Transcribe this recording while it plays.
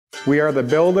We are the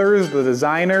builders, the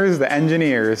designers, the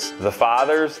engineers. The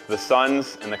fathers, the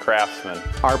sons, and the craftsmen.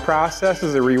 Our process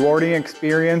is a rewarding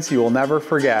experience you will never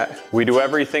forget. We do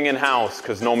everything in-house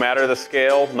because no matter the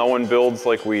scale, no one builds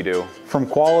like we do. From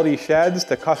quality sheds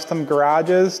to custom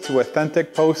garages to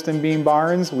authentic post and beam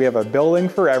barns, we have a building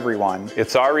for everyone.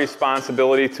 It's our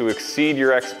responsibility to exceed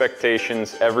your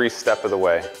expectations every step of the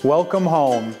way. Welcome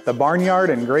home, the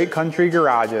Barnyard and Great Country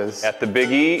Garages. At the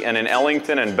Big E and in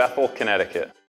Ellington and Bethel, Connecticut.